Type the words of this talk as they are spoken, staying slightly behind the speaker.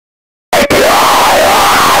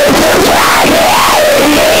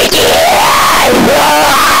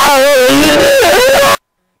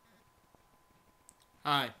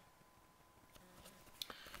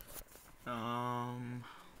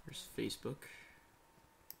Facebook.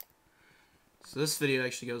 So this video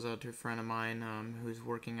actually goes out to a friend of mine who's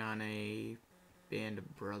working on a Band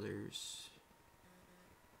of Brothers.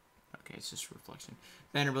 Okay, it's just a reflection.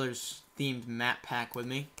 Band of Brothers themed map pack with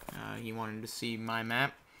me. He wanted to see my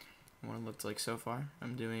map, what it looked like so far.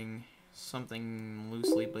 I'm doing something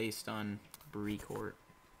loosely based on Brecourt,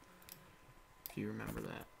 if you remember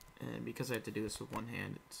that. And because I have to do this with one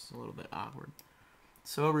hand, it's a little bit awkward.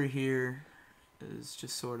 So over here is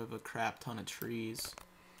just sort of a crap ton of trees.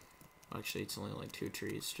 Actually, it's only like 2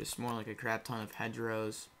 trees. Just more like a crap ton of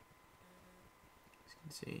hedgerows. As you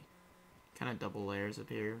can see, kind of double layers up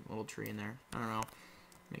here. A little tree in there. I don't know.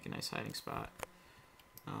 Make a nice hiding spot.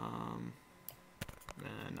 And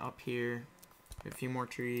up here, a few more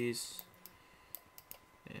trees.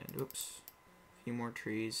 And oops, a few more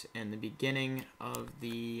trees. And the beginning of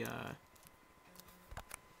the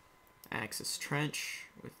Axis trench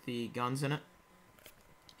with the guns in it.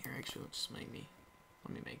 Here, actually,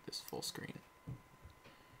 let me make this full screen.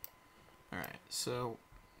 Alright, so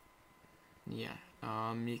yeah,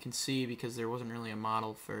 you can see because there wasn't really a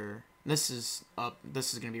model for this is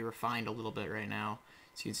gonna be refined a little bit right now.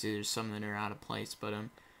 So you can see there's some that are out of place, but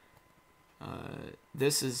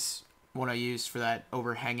this is what I used for that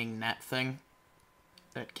overhanging net thing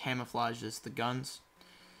that camouflages the guns.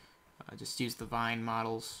 I just used the vine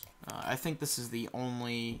models. I think this is the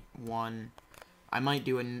only one. I might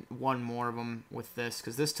do one more of them with this,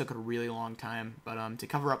 because this took a really long time. But to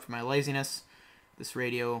cover up for my laziness, this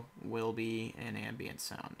radio will be an ambient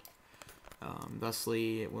sound.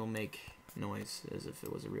 Thusly, it will make noise as if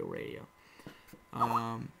it was a real radio.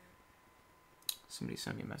 Somebody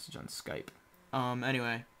sent me a message on Skype.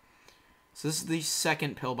 Anyway, so this is the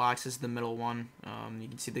second pillbox. This is the middle one. You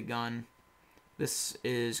can see the gun. This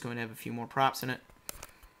is going to have a few more props in it.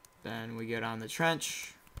 Then we get on the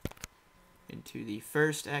trench into the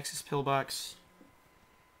first Axis pillbox,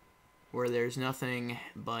 where there's nothing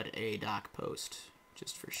but a dock post,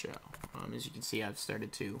 just for show. As you can see, I've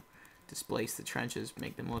started to displace the trenches,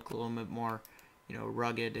 make them look a little bit more, you know,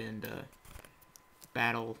 rugged and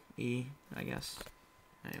battle-y, I guess.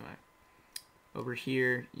 Anyway, over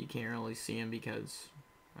here you can't really see them because,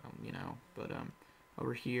 you know, but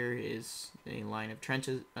over here is a line of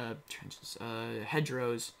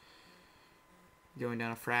hedgerows going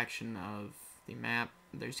down a fraction of the map.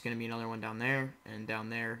 There's going to be another one down there, and down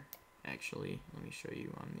there, actually, let me show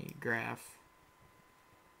you on the graph.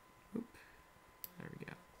 Oop, there we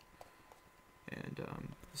go. And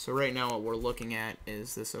so right now what we're looking at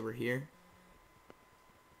is this over here.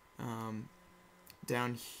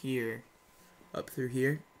 Down here, up through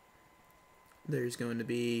here, there's going to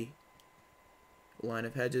be a line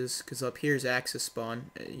of hedges, because up here is Axis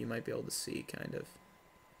spawn. You might be able to see, kind of.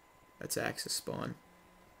 That's Axis spawn.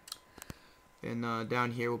 And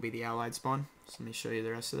down here will be the Allied spawn. So let me show you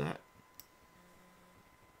the rest of that.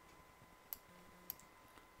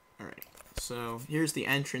 Alright, so here's the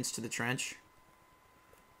entrance to the trench.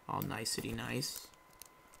 All nicety nice.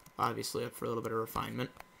 Obviously up for a little bit of refinement.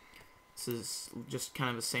 This is just kind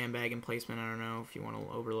of a sandbag emplacement. I don't know if you want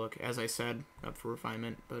to overlook. As I said, up for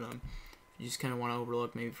refinement. But you just kind of want to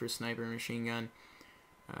overlook maybe for a sniper and machine gun.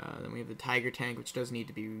 Then we have the Tiger tank, which does need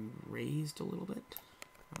to be raised a little bit.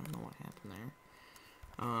 I don't know what happened there.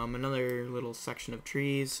 Another little section of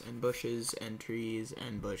trees and bushes and trees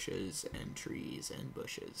and bushes and trees and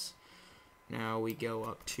bushes. Now we go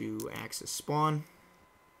up to Axis spawn.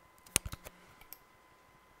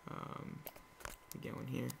 We go in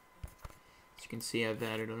here. As you can see, I've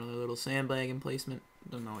added another little sandbag emplacement.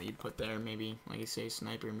 Don't know what you'd put there. Maybe, like I say,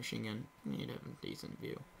 sniper and machine gun. You'd have a decent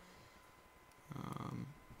view.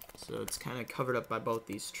 So it's kind of covered up by both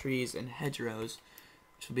these trees and hedgerows,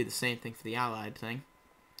 which will be the same thing for the Allied thing.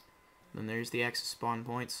 Then there's the Axis spawn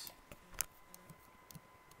points.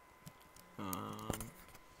 You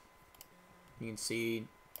can see,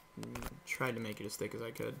 tried to make it as thick as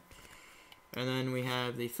I could. And then we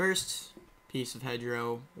have the first piece of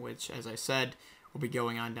hedgerow, which, as I said, will be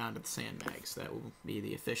going on down to the sandbags. That will be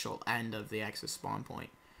the official end of the Axis spawn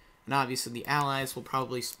point. And obviously the Allies will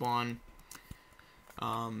probably spawn,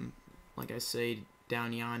 like I say,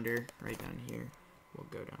 down yonder, right down here. We'll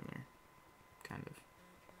go down there, kind of.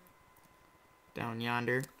 Down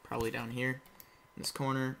yonder, probably down here, in this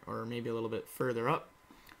corner, or maybe a little bit further up.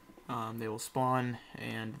 They will spawn,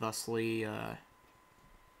 and thusly,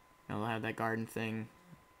 they'll have that garden thing,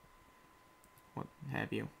 what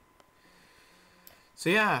have you. So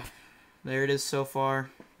yeah, there it is so far.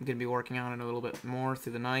 I'm going to be working on it a little bit more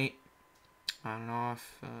through the night. I don't know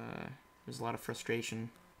if there's a lot of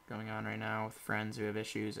frustration going on right now with friends who have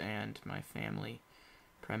issues and my family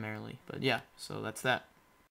primarily. But yeah, so that's that.